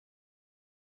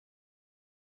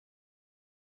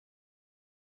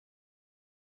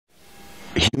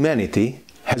Humanity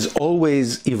has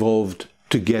always evolved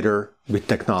together with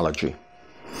technology.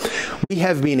 We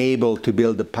have been able to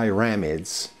build the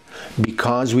pyramids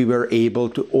because we were able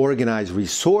to organize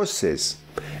resources,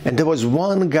 and there was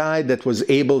one guy that was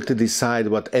able to decide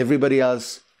what everybody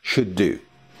else should do.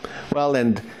 Well,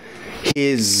 and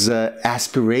his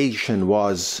aspiration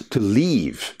was to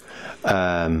leave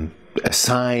a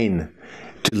sign,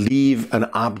 to leave an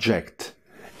object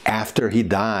after he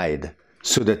died,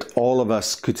 so that all of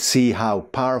us could see how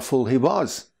powerful he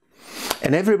was.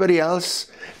 And everybody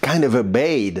else kind of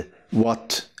obeyed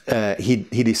what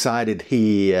he decided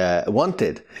he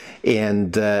wanted,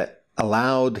 and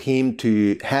allowed him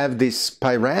to have this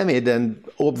pyramid, and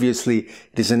obviously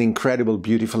it is an incredible,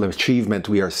 beautiful achievement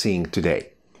we are seeing today.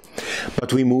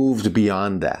 But we moved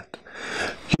beyond that.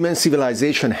 Human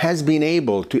civilization has been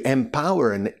able to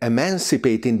empower and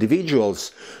emancipate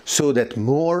individuals so that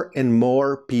more and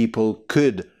more people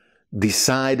could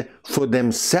decide for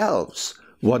themselves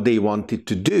what they wanted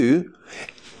to do,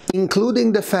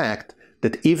 including the fact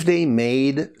that if they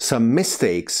made some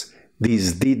mistakes,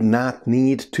 these did not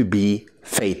need to be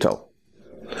fatal.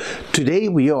 Today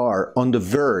we are on the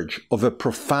verge of a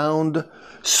profound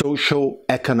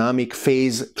socio-economic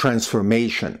phase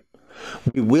transformation.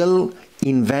 We will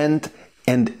invent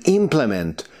and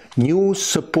implement new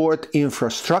support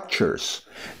infrastructures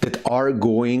that are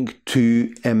going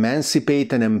to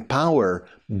emancipate and empower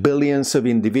billions of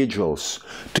individuals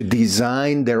to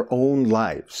design their own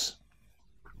lives.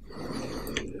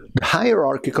 The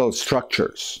hierarchical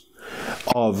structures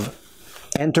of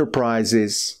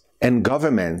enterprises and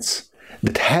governments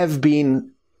that have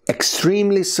been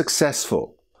extremely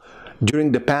successful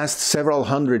during the past several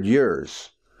hundred years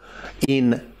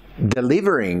in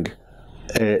delivering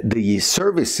the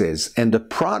services and the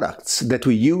products that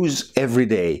we use every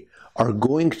day are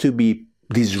going to be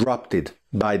disrupted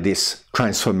by this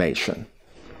transformation.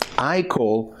 I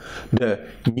call the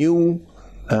new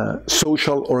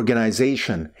social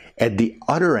organization at the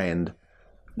other end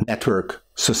network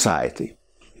society.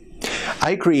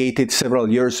 I created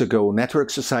several years ago Network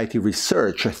Society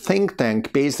Research, a think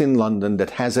tank based in London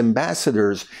that has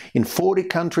ambassadors in 40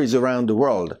 countries around the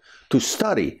world to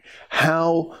study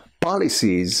how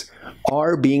policies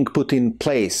are being put in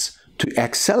place to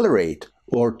accelerate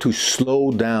or to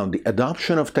slow down the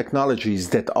adoption of technologies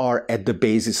that are at the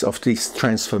basis of this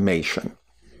transformation.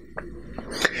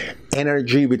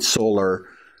 Energy with solar,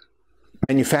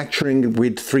 manufacturing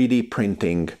with 3D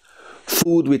printing,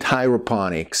 food with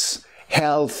hydroponics,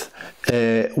 health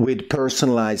with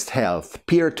personalized health,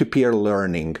 peer-to-peer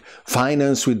learning,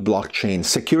 finance with blockchain,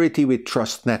 security with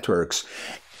trust networks.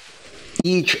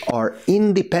 Each are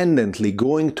independently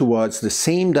going towards the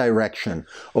same direction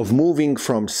of moving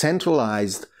from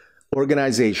centralized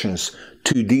organizations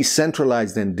to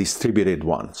decentralized and distributed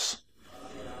ones.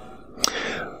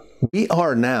 We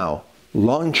are now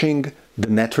launching the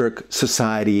Network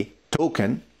Society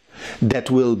token that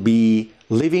will be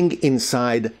living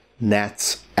inside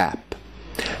NetsApp.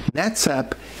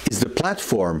 NetsApp is the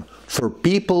platform for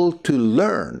people to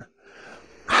learn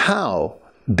how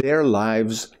their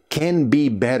lives can be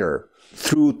better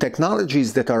through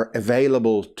technologies that are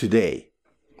available today.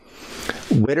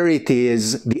 Whether it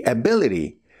is the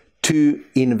ability to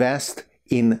invest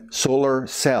in solar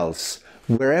cells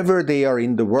wherever they are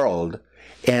in the world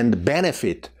and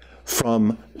benefit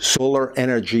from solar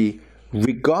energy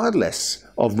regardless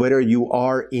of whether you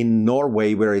are in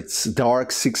Norway where it's dark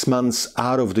 6 months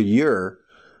out of the year,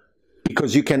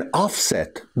 because you can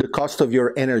offset the cost of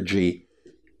your energy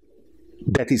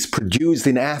that is produced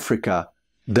in Africa,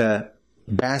 the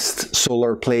best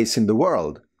solar place in the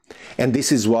world. And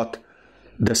this is what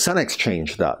the Sun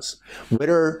Exchange does.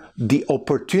 Whether the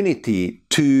opportunity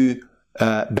to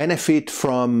benefit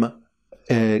from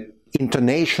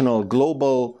international,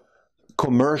 global,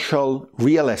 commercial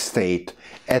real estate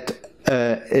at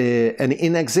an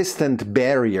inexistent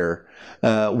barrier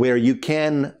where you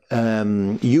can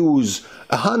use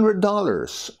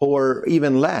 $100 or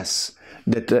even less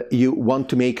that you want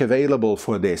to make available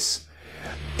for this.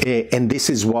 And this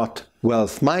is what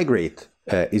Wealth Migrate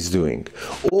is doing.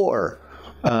 Or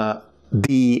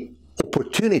the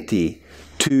opportunity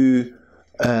to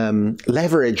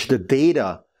leverage the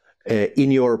data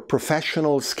in your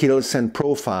professional skills and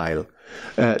profile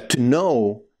to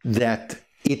know that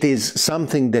it is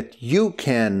something that you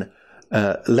can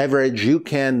leverage, you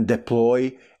can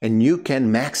deploy, and you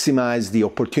can maximize the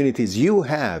opportunities you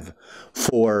have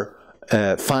for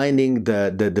finding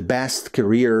the best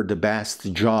career, the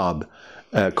best job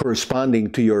corresponding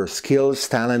to your skills,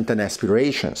 talent, and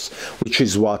aspirations, which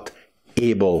is what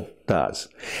Able does.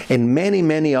 And many,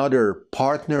 many other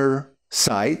partner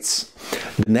sites,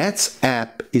 the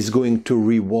NetsApp is going to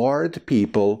reward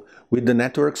people with the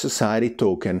Network Society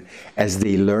token as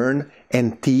they learn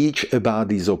and teach about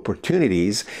these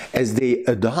opportunities, as they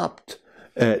adopt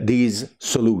these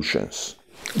solutions.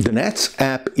 The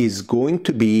NetsApp is going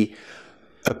to be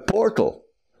a portal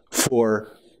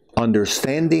for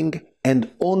understanding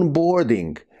and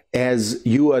onboarding as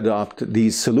you adopt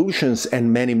these solutions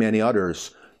and many, many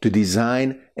others to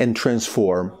design and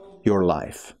transform your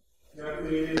life.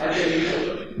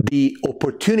 The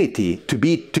opportunity to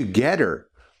be together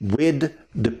with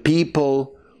the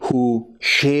people who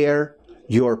share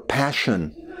your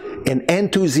passion and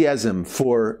enthusiasm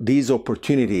for these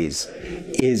opportunities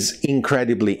is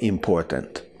incredibly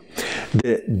important.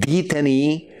 The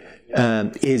d10e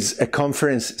is a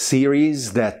conference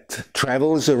series that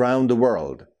travels around the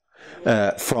world,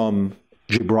 from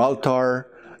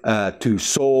Gibraltar to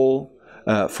Seoul,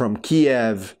 from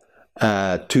Kiev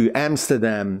to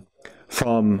Amsterdam,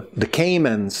 from the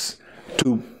Caymans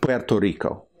to Puerto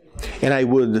Rico. And I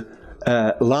would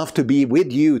love to be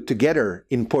with you together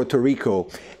in Puerto Rico.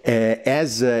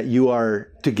 As you are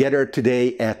together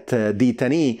today at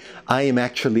d10e, I am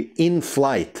actually in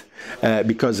flight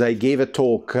because I gave a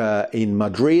talk in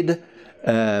Madrid,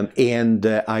 and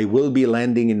I will be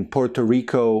landing in Puerto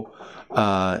Rico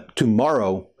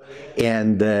tomorrow,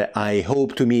 and I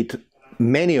hope to meet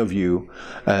many of you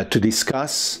to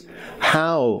discuss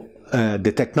how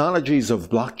the technologies of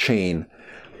blockchain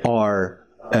are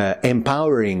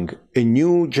empowering a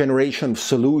new generation of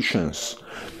solutions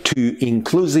to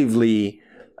inclusively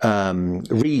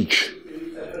reach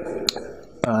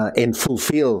and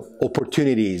fulfill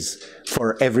opportunities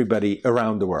for everybody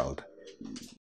around the world.